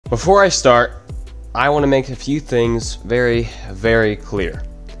Before I start, I want to make a few things very, very clear.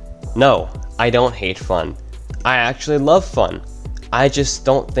 No, I don't hate fun. I actually love fun. I just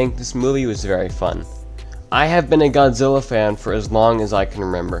don't think this movie was very fun. I have been a Godzilla fan for as long as I can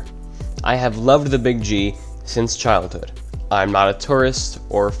remember. I have loved the Big G since childhood. I'm not a tourist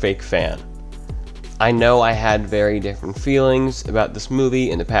or a fake fan. I know I had very different feelings about this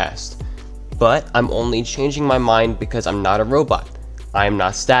movie in the past, but I'm only changing my mind because I'm not a robot. I am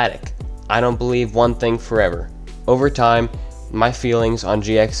not static. I don't believe one thing forever. Over time, my feelings on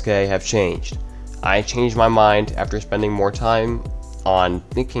GXK have changed. I changed my mind after spending more time on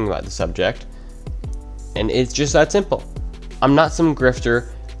thinking about the subject, and it's just that simple. I'm not some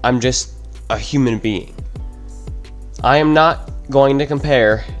grifter, I'm just a human being. I am not going to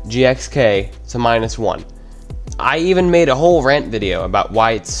compare GXK to -1. I even made a whole rant video about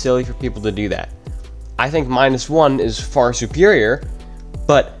why it's silly for people to do that. I think -1 is far superior,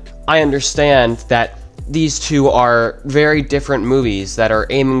 but I understand that these two are very different movies that are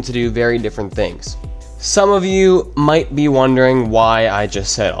aiming to do very different things. Some of you might be wondering why I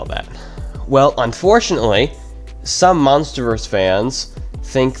just said all that. Well, unfortunately, some MonsterVerse fans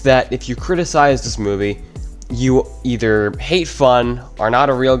think that if you criticize this movie, you either hate fun, are not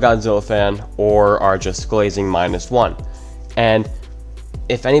a real Godzilla fan, or are just glazing -1. And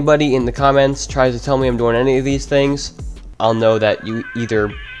if anybody in the comments tries to tell me I'm doing any of these things, I'll know that you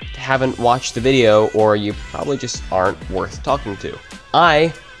either haven't watched the video or you probably just aren't worth talking to.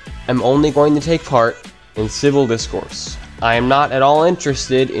 I am only going to take part in civil discourse. I am not at all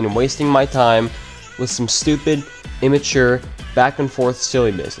interested in wasting my time with some stupid, immature, back and forth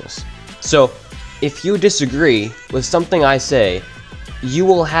silly business. So, if you disagree with something I say, you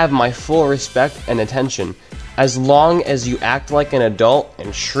will have my full respect and attention as long as you act like an adult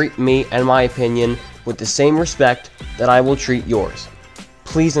and treat me and my opinion with the same respect that I will treat yours.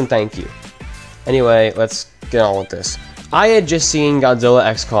 Please and thank you. Anyway, let's get on with this. I had just seen Godzilla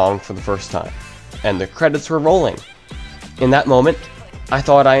x Kong for the first time, and the credits were rolling. In that moment, I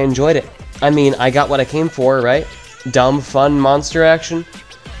thought I enjoyed it. I mean, I got what I came for, right? Dumb, fun monster action?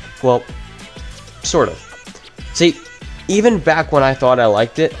 Well, sort of. See, even back when I thought I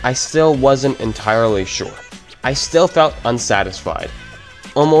liked it, I still wasn't entirely sure. I still felt unsatisfied.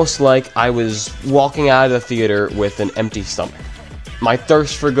 Almost like I was walking out of the theater with an empty stomach. My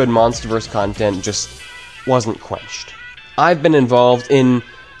thirst for good MonsterVerse content just wasn't quenched. I've been involved in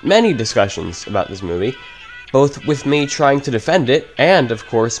many discussions about this movie, both with me trying to defend it and, of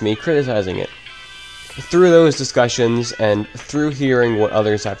course, me criticizing it. Through those discussions and through hearing what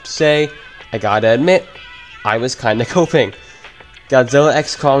others have to say, I gotta admit, I was kinda coping. Godzilla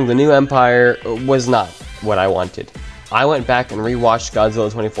x Kong: The New Empire was not what I wanted. I went back and rewatched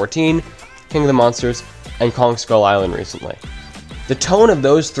Godzilla 2014, King of the Monsters, and Kong Skull Island recently. The tone of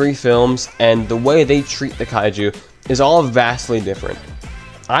those three films and the way they treat the kaiju is all vastly different.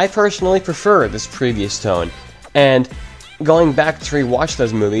 I personally prefer this previous tone, and going back to rewatch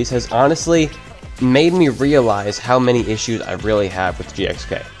those movies has honestly made me realize how many issues I really have with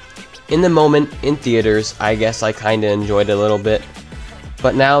GXK. In the moment, in theaters, I guess I kinda enjoyed it a little bit,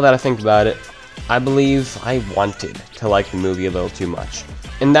 but now that I think about it, I believe I wanted to like the movie a little too much.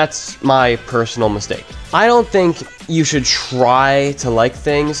 And that's my personal mistake. I don't think you should try to like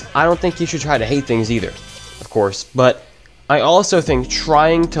things. I don't think you should try to hate things either, of course. But I also think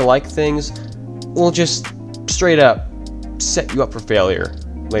trying to like things will just straight up set you up for failure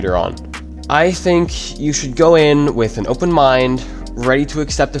later on. I think you should go in with an open mind, ready to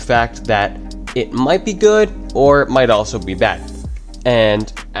accept the fact that it might be good or it might also be bad.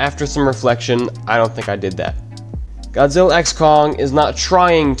 And after some reflection, I don't think I did that. Godzilla x Kong is not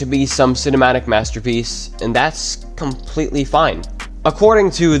trying to be some cinematic masterpiece, and that's completely fine.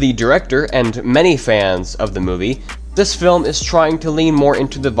 According to the director and many fans of the movie, this film is trying to lean more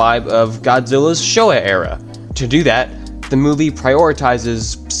into the vibe of Godzilla's Showa era. To do that, the movie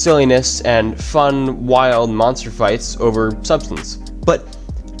prioritizes silliness and fun, wild monster fights over substance. But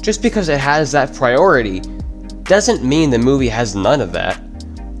just because it has that priority doesn't mean the movie has none of that.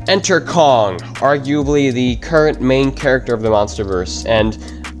 Enter Kong, arguably the current main character of the MonsterVerse, and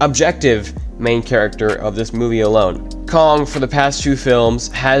objective main character of this movie alone. Kong, for the past two films,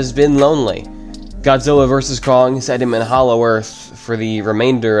 has been lonely. Godzilla vs. Kong set him in Hollow Earth for the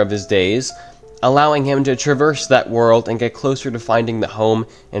remainder of his days, allowing him to traverse that world and get closer to finding the home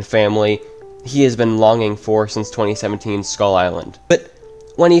and family he has been longing for since 2017's Skull Island. But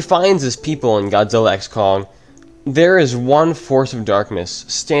when he finds his people in Godzilla x Kong, there is one force of darkness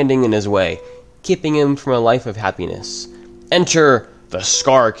standing in his way, keeping him from a life of happiness. Enter the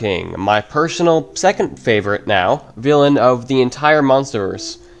Scar King, my personal second favorite now, villain of the entire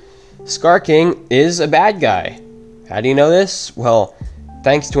MonsterVerse. Scar King is a bad guy. How do you know this? Well,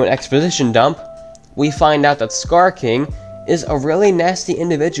 thanks to an exposition dump, we find out that Scar King is a really nasty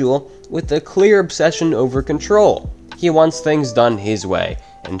individual with a clear obsession over control. He wants things done his way,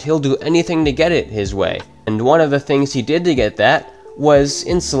 and he'll do anything to get it his way. And one of the things he did to get that was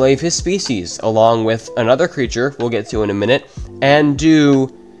enslave his species, along with another creature we'll get to in a minute, and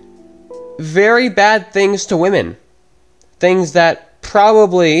do very bad things to women. Things that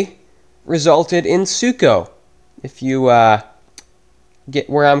probably resulted in Zuko, if you get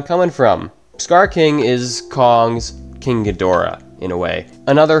where I'm coming from. Scar King is Kong's King Ghidorah, in a way.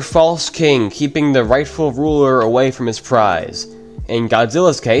 Another false king keeping the rightful ruler away from his prize. In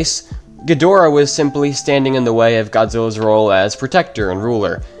Godzilla's case, Ghidorah was simply standing in the way of Godzilla's role as protector and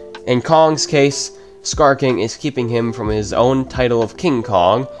ruler. In Kong's case, Scar King is keeping him from his own title of King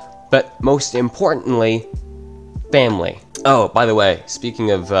Kong, but most importantly, family. Oh, by the way, speaking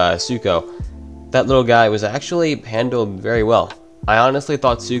of Zuko, that little guy was actually handled very well. I honestly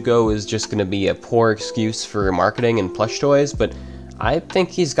thought Zuko was just going to be a poor excuse for marketing and plush toys, but I think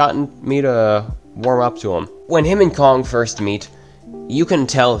he's gotten me to warm up to him. When him and Kong first meet, you can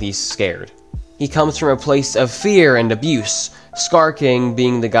tell he's scared. He comes from a place of fear and abuse. Scar King,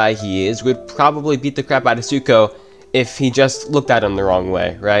 being the guy he is, would probably beat the crap out of Zuko if he just looked at him the wrong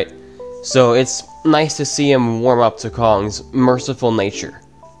way, right? So it's nice to see him warm up to Kong's merciful nature.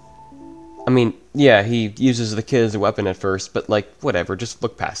 I mean, yeah, he uses the kid as a weapon at first, but like, whatever, just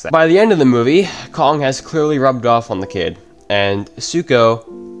look past that. By the end of the movie, Kong has clearly rubbed off on the kid, and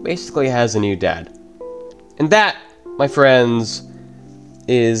Zuko basically has a new dad. And that, my friends,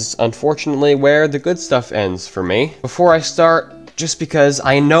 is unfortunately where the good stuff ends for me. Before I start, just because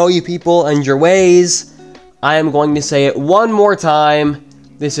I know you people and your ways, I am going to say it one more time.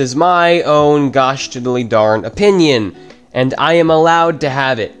 This is my own gosh diddly darn opinion, and I am allowed to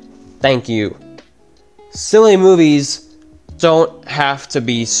have it. Thank you. Silly movies don't have to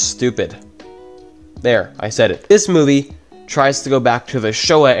be stupid. There, I said it. This movie tries to go back to the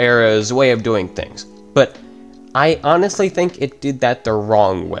Showa era's way of doing things, but I honestly think it did that the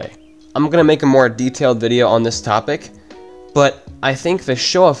wrong way. I'm gonna make a more detailed video on this topic, but I think the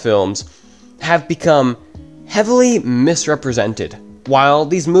Showa films have become heavily misrepresented. While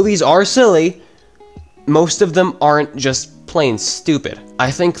these movies are silly, most of them aren't just plain stupid.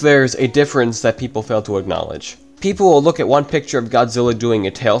 I think there's a difference that people fail to acknowledge. People will look at one picture of Godzilla doing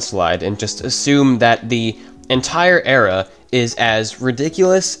a tail slide and just assume that the entire era is as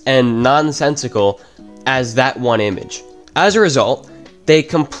ridiculous and nonsensical as that one image. As a result, they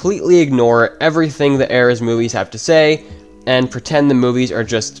completely ignore everything the era's movies have to say and pretend the movies are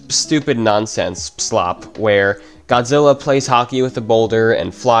just stupid nonsense slop where Godzilla plays hockey with a boulder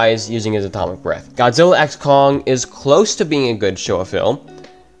and flies using his atomic breath. Godzilla x Kong is close to being a good Showa film,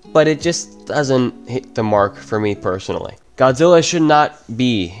 but it just doesn't hit the mark for me personally. Godzilla should not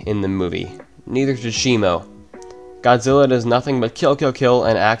be in the movie, neither should Shimo. Godzilla does nothing but kill, kill, kill,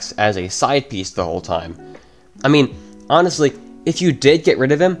 and acts as a side piece the whole time. I mean, honestly, if you did get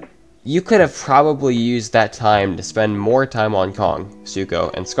rid of him, you could have probably used that time to spend more time on Kong,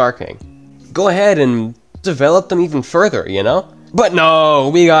 Zuko, and Scar King. Go ahead and develop them even further, you know? But no,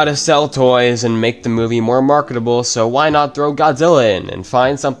 we gotta sell toys and make the movie more marketable, so why not throw Godzilla in and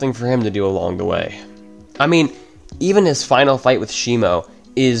find something for him to do along the way? I mean, even his final fight with Shimo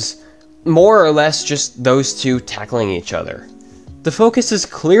is more or less just those two tackling each other. The focus is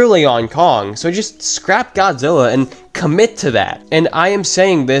clearly on Kong, so just scrap Godzilla and commit to that. And I am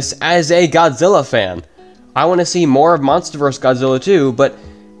saying this as a Godzilla fan. I want to see more of MonsterVerse Godzilla too, but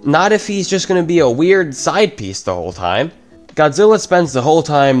not if he's just going to be a weird side piece the whole time. Godzilla spends the whole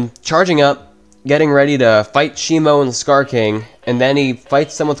time charging up, getting ready to fight Shimo and Scar King, and then he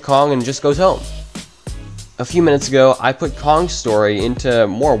fights them with Kong and just goes home. A few minutes ago, I put Kong's story into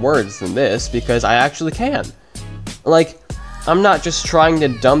more words than this because I actually can. Like, I'm not just trying to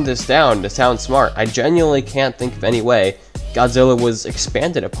dumb this down to sound smart. I genuinely can't think of any way Godzilla was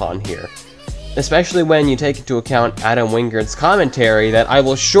expanded upon here. Especially when you take into account Adam Wingard's commentary that I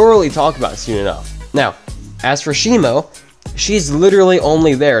will surely talk about soon enough. Now, as for Shimo, she's literally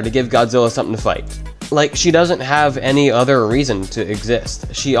only there to give Godzilla something to fight. Like, she doesn't have any other reason to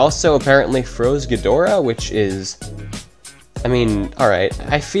exist. She also apparently froze Ghidorah, which is... I mean, alright,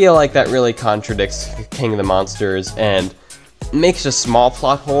 I feel like that really contradicts King of the Monsters and makes a small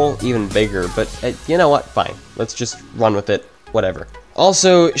plot hole even bigger, but you know what? Fine. Let's just run with it. Whatever.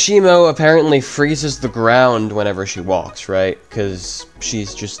 Also, Shimo apparently freezes the ground whenever she walks, right? Because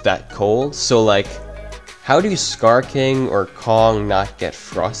she's just that cold. So, like, how do Scar King or Kong not get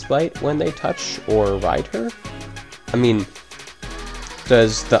frostbite when they touch or ride her? I mean,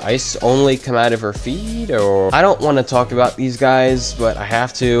 Does the ice only come out of her feet, or... I don't want to talk about these guys, but I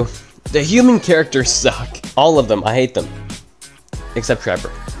have to. The human characters suck. All of them, I hate them. Except Trevor,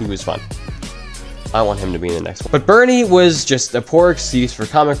 he was fun. I want him to be in the next one. But Bernie was just a poor excuse for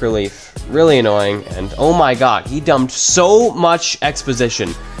comic relief, really annoying, and oh my god, he dumped so much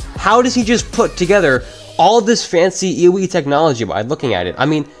exposition. How does he just put together all this fancy EWE technology by looking at it? I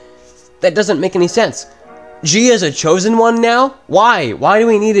mean, that doesn't make any sense. G is a chosen one now? Why? Why do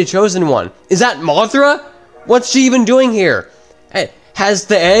we need a chosen one? Is that Mothra? What's she even doing here? Has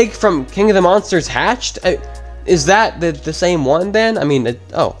the egg from King of the Monsters hatched? Is that the same one then? I mean,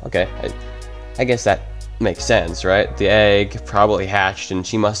 oh, okay. I guess that makes sense, right? The egg probably hatched and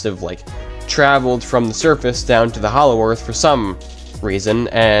she must have, like, traveled from the surface down to the Hollow Earth for some reason,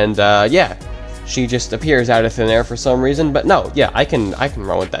 and, yeah. She just appears out of thin air for some reason, but no, yeah, I can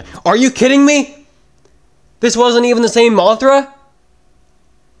run with that. Are you kidding me? This wasn't even the same Mothra?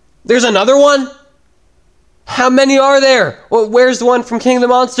 There's another one? How many are there? Well, where's the one from King of the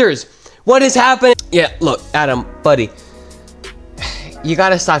Monsters? What is happening? Yeah, look, Adam, buddy. You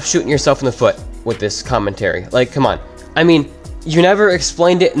gotta stop shooting yourself in the foot with this commentary. Like, come on. I mean, you never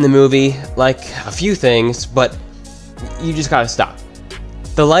explained it in the movie, like, a few things, but you just gotta stop.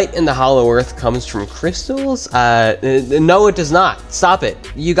 The light in the Hollow Earth comes from crystals? No, it does not. Stop it.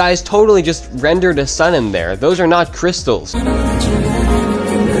 You guys totally just rendered a sun in there. Those are not crystals.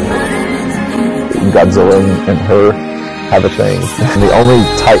 Godzilla and her have a thing. The only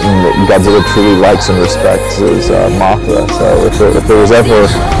Titan that Godzilla truly likes and respects is Mothra. So if there was ever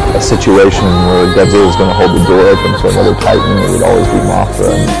a situation where Godzilla is going to hold the door open to another Titan, it would always be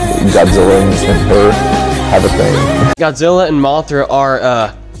Mothra. And Godzilla and her have a thing. Godzilla and Mothra are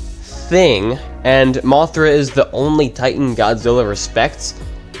a thing, and Mothra is the only Titan Godzilla respects.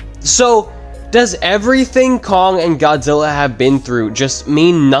 So, does everything Kong and Godzilla have been through just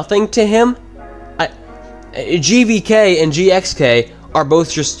mean nothing to him? GVK and GXK are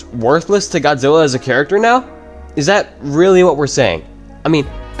both just worthless to Godzilla as a character now? Is that really what we're saying? I mean,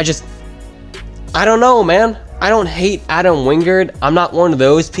 I don't know, man. I don't hate Adam Wingard. I'm not one of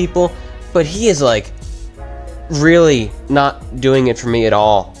those people, but he is, like, really not doing it for me at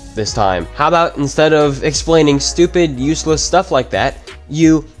all this time. How about instead of explaining stupid, useless stuff like that,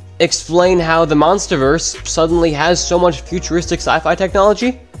 you explain how the Monsterverse suddenly has so much futuristic sci-fi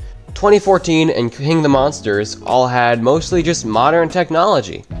technology? 2014 and King of the Monsters all had mostly just modern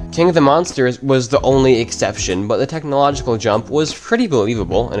technology. King of the Monsters was the only exception, but the technological jump was pretty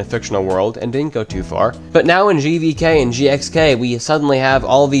believable in a fictional world and didn't go too far. But now in GVK and GXK, we suddenly have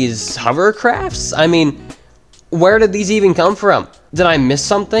all these hovercrafts? I mean, where did these even come from? Did I miss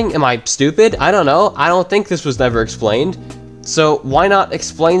something? Am I stupid? I don't know. I don't think this was never explained. So why not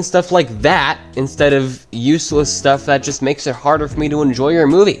explain stuff like that instead of useless stuff that just makes it harder for me to enjoy your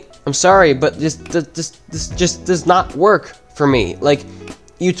movie? I'm sorry, but this just does not work for me. Like,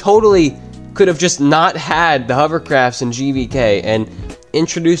 you totally could have just not had the hovercrafts in GVK and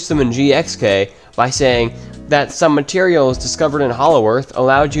introduced them in GXK by saying that some materials discovered in Hollow Earth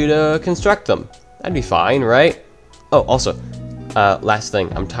allowed you to construct them. That'd be fine, right? Oh, also, last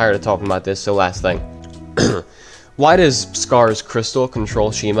thing. I'm tired of talking about this, so last thing. Why does Scar's crystal control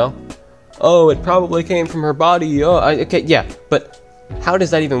Shimo? Oh, it probably came from her body. Oh, okay, yeah, but how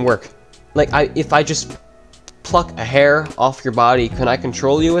does that even work? Like, if I just pluck a hair off your body, can I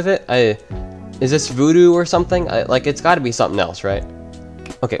control you with it? Is this voodoo or something? Like, it's gotta be something else, right?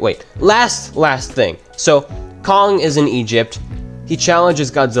 Okay, wait. Last thing. So, Kong is in Egypt. He challenges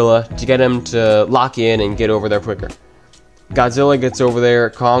Godzilla to get him to lock in and get over there quicker. Godzilla gets over there.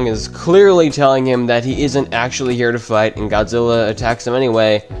 Kong is clearly telling him that he isn't actually here to fight, and Godzilla attacks him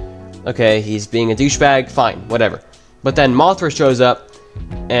anyway. Okay, he's being a douchebag. Fine, whatever. But then Mothra shows up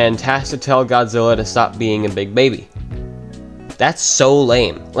and has to tell Godzilla to stop being a big baby. That's so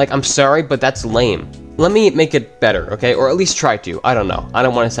lame. Like, I'm sorry, but that's lame. Let me make it better, okay? Or at least try to. I don't know. I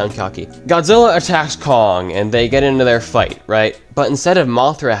don't want to sound cocky. Godzilla attacks Kong, and they get into their fight, right? But instead of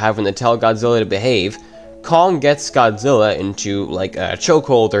Mothra having to tell Godzilla to behave, Kong gets Godzilla into, like, a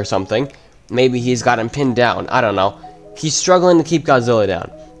chokehold or something. Maybe he's got him pinned down. I don't know. He's struggling to keep Godzilla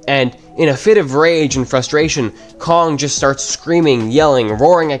down. And in a fit of rage and frustration, Kong just starts screaming, yelling,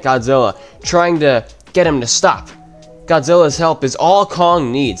 roaring at Godzilla, trying to get him to stop. Godzilla's help is all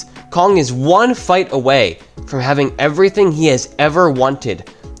Kong needs. Kong is one fight away from having everything he has ever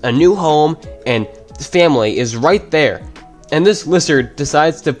wanted. A new home and family is right there. And this lizard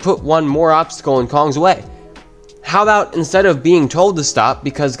decides to put one more obstacle in Kong's way. How about instead of being told to stop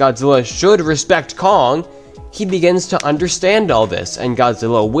because Godzilla should respect Kong, he begins to understand all this, and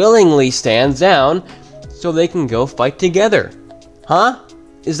Godzilla willingly stands down so they can go fight together. Huh?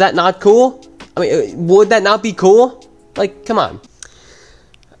 Is that not cool? I mean, would that not be cool? Like, come on.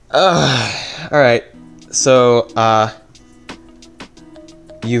 Alright. So,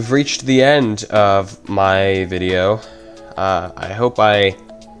 you've reached the end of my video. I hope I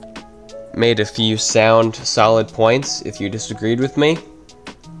made a few sound, solid points if you disagreed with me.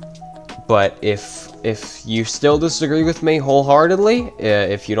 But if you still disagree with me wholeheartedly,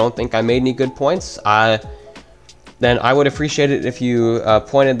 if you don't think I made any good points, then I would appreciate it if you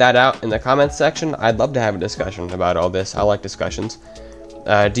pointed that out in the comments section. I'd love to have a discussion about all this. I like discussions.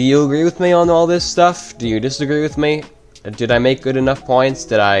 Do you agree with me on all this stuff? Do you disagree with me? Did I make good enough points?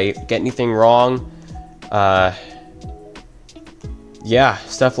 Did I get anything wrong? Yeah,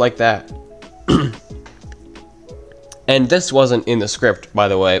 stuff like that. And this wasn't in the script, by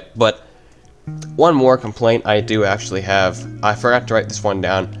the way, but one more complaint I do actually have. I forgot to write this one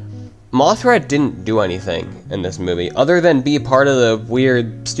down. Mothra didn't do anything in this movie, other than be part of the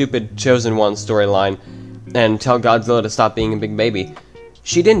weird, stupid Chosen One storyline and tell Godzilla to stop being a big baby.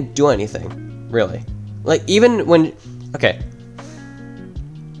 She didn't do anything, really. Like, even when... Okay.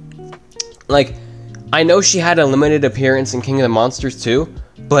 Like, I know she had a limited appearance in King of the Monsters too,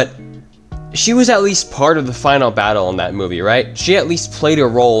 but she was at least part of the final battle in that movie, right? She at least played a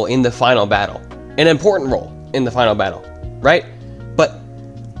role in the final battle. An important role in the final battle, right? But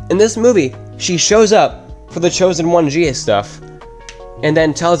in this movie, she shows up for the Chosen One Gia stuff, and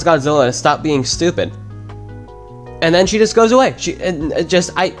then tells Godzilla to stop being stupid. And then she just goes away. She's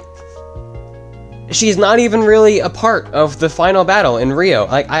not even really a part of the final battle in Rio.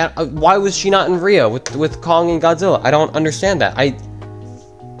 Like, why was she not in Rio with Kong and Godzilla? I don't understand that.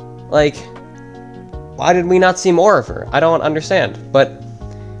 Like, why did we not see more of her? I don't understand. But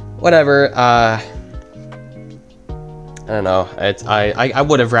whatever. I don't know. I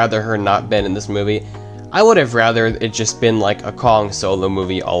would have rather her not been in this movie. I would have rather it just been like a Kong solo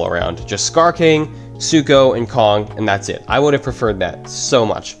movie all around. Just Scar King, Zuko, and Kong, and that's it. I would have preferred that so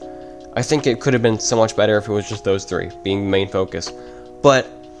much. I think it could have been so much better if it was just those three being the main focus. But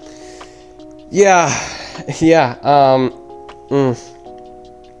yeah,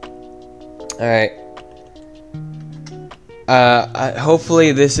 alright.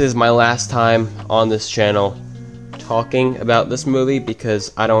 Hopefully this is my last time on this channel talking about this movie,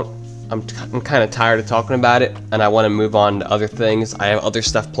 because I'm kind of tired of talking about it, and I want to move on to other things. I have other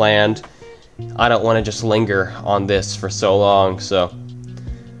stuff planned. I don't want to just linger on this for so long, so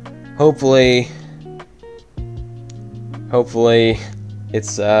hopefully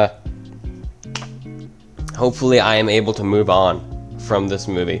it's hopefully I am able to move on from this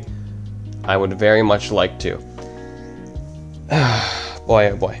movie. I would very much like to.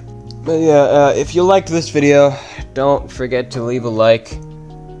 Boy, oh boy. But yeah, if you liked this video, don't forget to leave a like,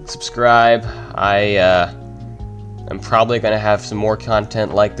 subscribe. I'm probably gonna have some more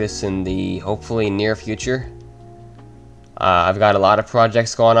content like this in the hopefully near future. I've got a lot of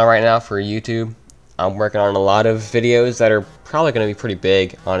projects going on right now for YouTube. I'm working on a lot of videos that are probably gonna be pretty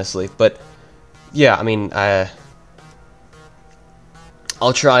big, honestly. But yeah, I mean, I'll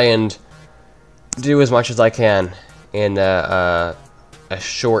try and do as much as I can in a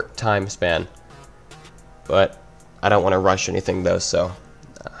short time span. But I don't want to rush anything though, so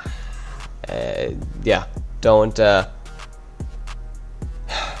yeah, don't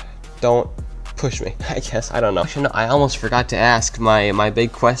push me, I guess. I don't know. Actually, no, I almost forgot to ask my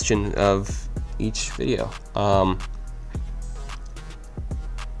big question of each video. I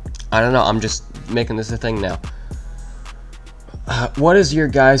don't know, I'm just making this a thing now. What is your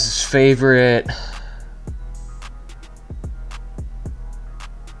guys' favorite...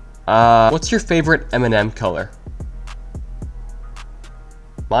 what's your favorite M&M color?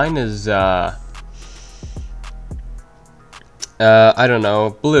 Mine is, I don't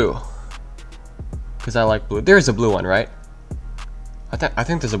know, blue. Because I like blue. There's a blue one, right? I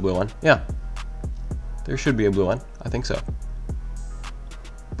think there's a blue one. Yeah. There should be a blue one. I think so.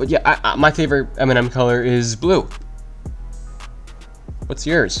 But yeah, my favorite M&M color is blue. What's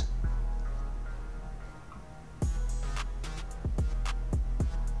yours?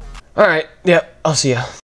 Alright, yeah, I'll see ya.